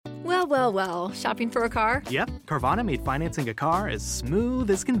Well. Shopping for a car? Yep, Carvana made financing a car as smooth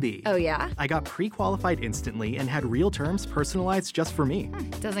as can be. Oh, yeah? I got pre-qualified instantly and had real terms personalized just for me.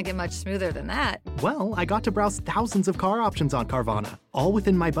 Doesn't get much smoother than that. Well, I got to browse thousands of car options on Carvana, all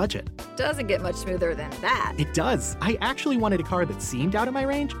within my budget. Doesn't get much smoother than that. It does. I actually wanted a car that seemed out of my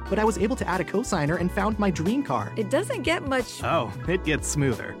range, but I was able to add a cosigner and found my dream car. It doesn't get much... Oh, it gets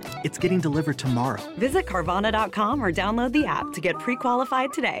smoother. It's getting delivered tomorrow. Visit Carvana.com or download the app to get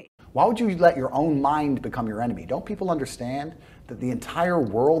pre-qualified today. Why would you let your own mind become your enemy? Don't people understand that the entire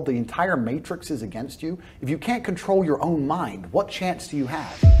world, the entire matrix is against you? If you can't control your own mind, what chance do you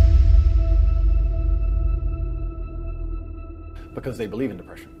have? Because they believe in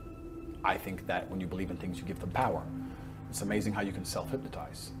depression. I think that when you believe in things, you give them power. It's amazing how you can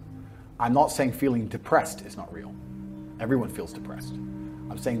self-hypnotize. I'm not saying feeling depressed is not real. Everyone feels depressed.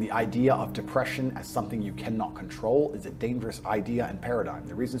 I'm saying the idea of depression as something you cannot control is a dangerous idea and paradigm.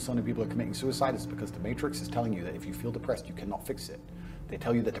 The reason so many people are committing suicide is because the Matrix is telling you that if you feel depressed, you cannot fix it. They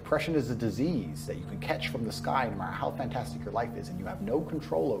tell you that depression is a disease that you can catch from the sky no matter how fantastic your life is, and you have no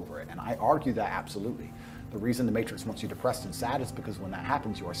control over it. And I argue that absolutely. The reason the Matrix wants you depressed and sad is because when that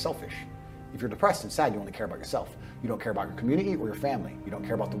happens, you are selfish. If you're depressed and sad, you only care about yourself. You don't care about your community or your family. You don't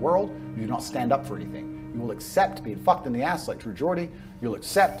care about the world. You do not stand up for anything. You will accept being fucked in the ass like True Geordie. You'll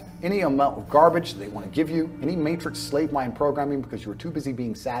accept any amount of garbage that they want to give you, any Matrix slave mind programming, because you're too busy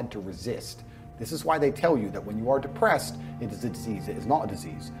being sad to resist. This is why they tell you that when you are depressed, it is a disease. It is not a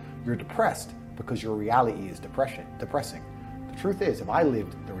disease. You're depressed because your reality is depressing. The truth is, if I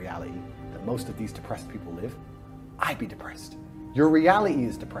lived the reality that most of these depressed people live, I'd be depressed. Your reality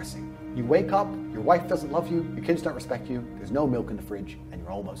is depressing. You wake up, your wife doesn't love you, your kids don't respect you, there's no milk in the fridge, and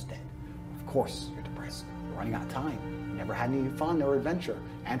you're almost dead. Of course you're depressed. You're running out of time. You never had any fun or adventure.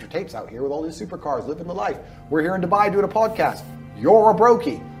 Andrew Tate's out here with all his supercars, living the life. We're here in Dubai doing a podcast. You're a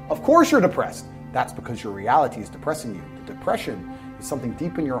brokey. Of course you're depressed. That's because your reality is depressing you. The depression is something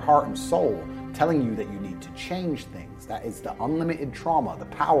deep in your heart and soul telling you that you need to change things. That is the unlimited trauma, the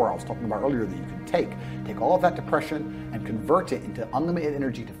power I was talking about earlier that you can take. Take all of that depression and convert it into unlimited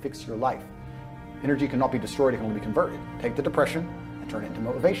energy to fix your life. Energy cannot be destroyed, it can only be converted. Take the depression and turn it into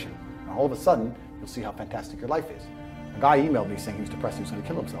motivation. And all of a sudden, you'll see how fantastic your life is. A guy emailed me saying he was depressed, he was going to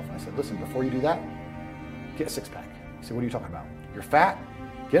kill himself. And I said, listen, before you do that, get a six-pack. He said, what are you talking about? You're fat,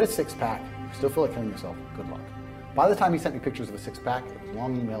 get a six-pack, you still feel like killing yourself, good luck. By the time he sent me pictures of a six-pack, it was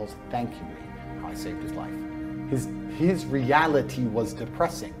long emails thanking me how I saved his life. His reality was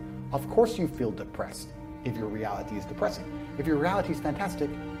depressing. Of course you feel depressed if your reality is depressing. If your reality is fantastic,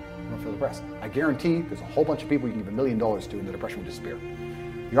 you don't feel depressed. I guarantee there's a whole bunch of people you can give $1 million to and the depression will disappear.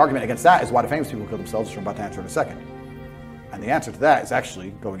 The argument against that is why do famous people kill themselves, which I'm about to answer in a second. And the answer to that is actually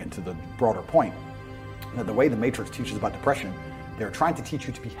going into the broader point, that the way the Matrix teaches about depression, they're trying to teach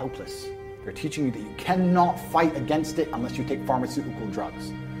you to be helpless. They're teaching you that you cannot fight against it unless you take pharmaceutical drugs.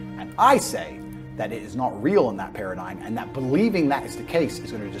 And I say that it is not real in that paradigm, and that believing that is the case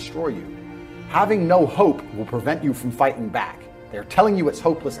is going to destroy you. Having no hope will prevent you from fighting back. They're telling you it's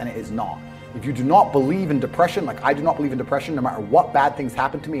hopeless, and it is not. If you do not believe in depression, like I do not believe in depression, no matter what bad things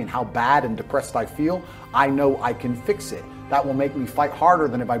happen to me and how bad and depressed I feel, I know I can fix it. That will make me fight harder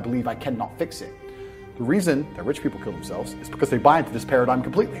than if I believe I cannot fix it. The reason that rich people kill themselves is because they buy into this paradigm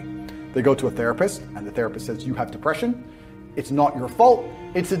completely. They go to a therapist, and the therapist says, you have depression. It's not your fault.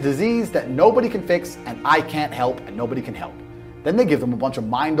 It's a disease that nobody can fix, and I can't help, and nobody can help. Then they give them a bunch of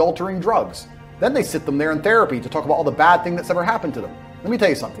mind-altering drugs. Then they sit them there in therapy to talk about all the bad thing that's ever happened to them. Let me tell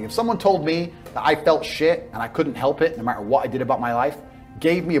you something. If someone told me that I felt shit and I couldn't help it no matter what I did about my life,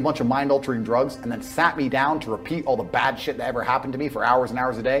 gave me a bunch of mind-altering drugs, and then sat me down to repeat all the bad shit that ever happened to me for hours and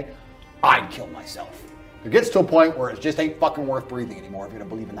hours a day, I'd kill myself. It gets to a point where it just ain't fucking worth breathing anymore if you're gonna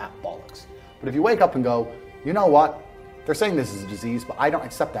believe in that bollocks. But if you wake up and go, you know what? They're saying this is a disease, but I don't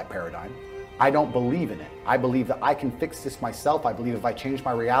accept that paradigm. I don't believe in it. I believe that I can fix this myself. I believe if I change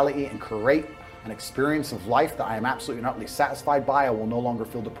my reality and create an experience of life that I am absolutely not really satisfied by, I will no longer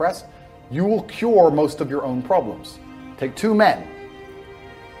feel depressed. You will cure most of your own problems. Take two men,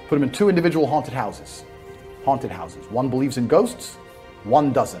 put them in two individual haunted houses. One believes in ghosts,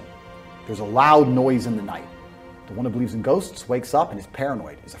 one doesn't. There's a loud noise in the night. The one who believes in ghosts wakes up and is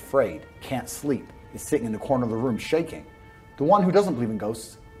paranoid, is afraid, can't sleep, is sitting in the corner of the room shaking. The one who doesn't believe in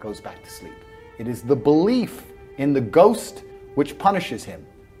ghosts goes back to sleep. It is the belief in the ghost which punishes him,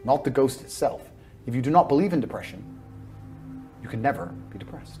 not the ghost itself. If you do not believe in depression, you can never be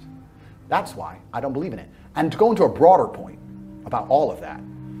depressed. That's why I don't believe in it. And to go into a broader point about all of that,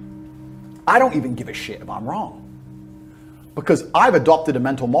 I don't even give a shit if I'm wrong. Because I've adopted a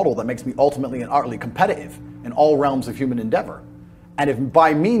mental model that makes me ultimately and utterly competitive in all realms of human endeavor. And if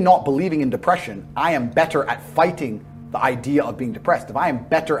by me not believing in depression, I am better at fighting the idea of being depressed, if I am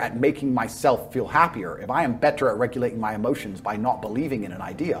better at making myself feel happier, if I am better at regulating my emotions by not believing in an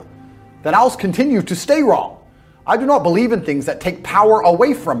idea, then I'll continue to stay wrong. I do not believe in things that take power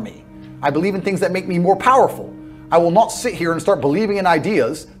away from me. I believe in things that make me more powerful. I will not sit here and start believing in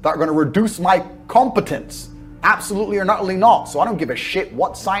ideas that are going to reduce my competence. Absolutely or utterly not. So I don't give a shit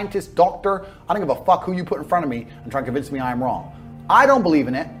what scientist, doctor, I don't give a fuck who you put in front of me and try to convince me I am wrong. I don't believe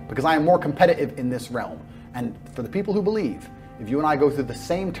in it because I am more competitive in this realm. And for the people who believe, if you and I go through the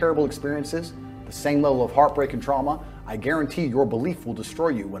same terrible experiences, the same level of heartbreak and trauma, I guarantee your belief will destroy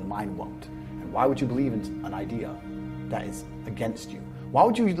you when mine won't. And why would you believe in an idea that is against you? Why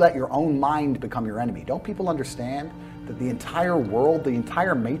would you let your own mind become your enemy? Don't people understand that the entire world, the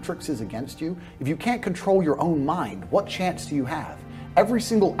entire matrix is against you? If you can't control your own mind, what chance do you have? Every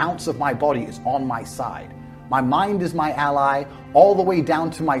single ounce of my body is on my side. My mind is my ally, all the way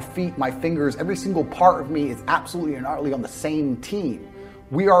down to my feet, my fingers. Every single part of me is absolutely and utterly on the same team.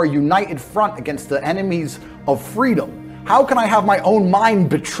 We are a united front against the enemies of freedom. How can I have my own mind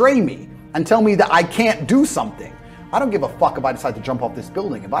betray me and tell me that I can't do something? I don't give a fuck if I decide to jump off this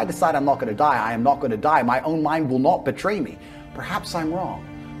building. If I decide I'm not going to die, I am not going to die. My own mind will not betray me. Perhaps I'm wrong,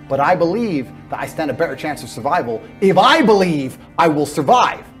 but I believe that I stand a better chance of survival if I believe I will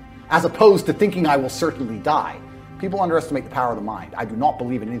survive, as opposed to thinking I will certainly die. People underestimate the power of the mind. I do not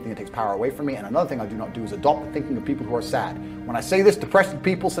believe in anything that takes power away from me. And another thing I do not do is adopt the thinking of people who are sad. When I say this, depressed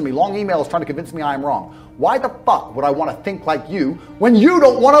people send me long emails trying to convince me I am wrong. Why the fuck would I want to think like you when you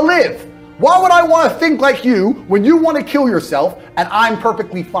don't want to live? Why would I want to think like you when you want to kill yourself and I'm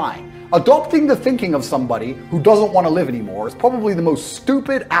perfectly fine? Adopting the thinking of somebody who doesn't want to live anymore is probably the most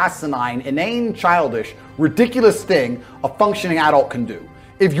stupid, asinine, inane, childish, ridiculous thing a functioning adult can do.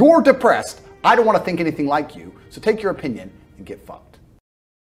 If you're depressed, I don't want to think anything like you, so take your opinion and get fucked.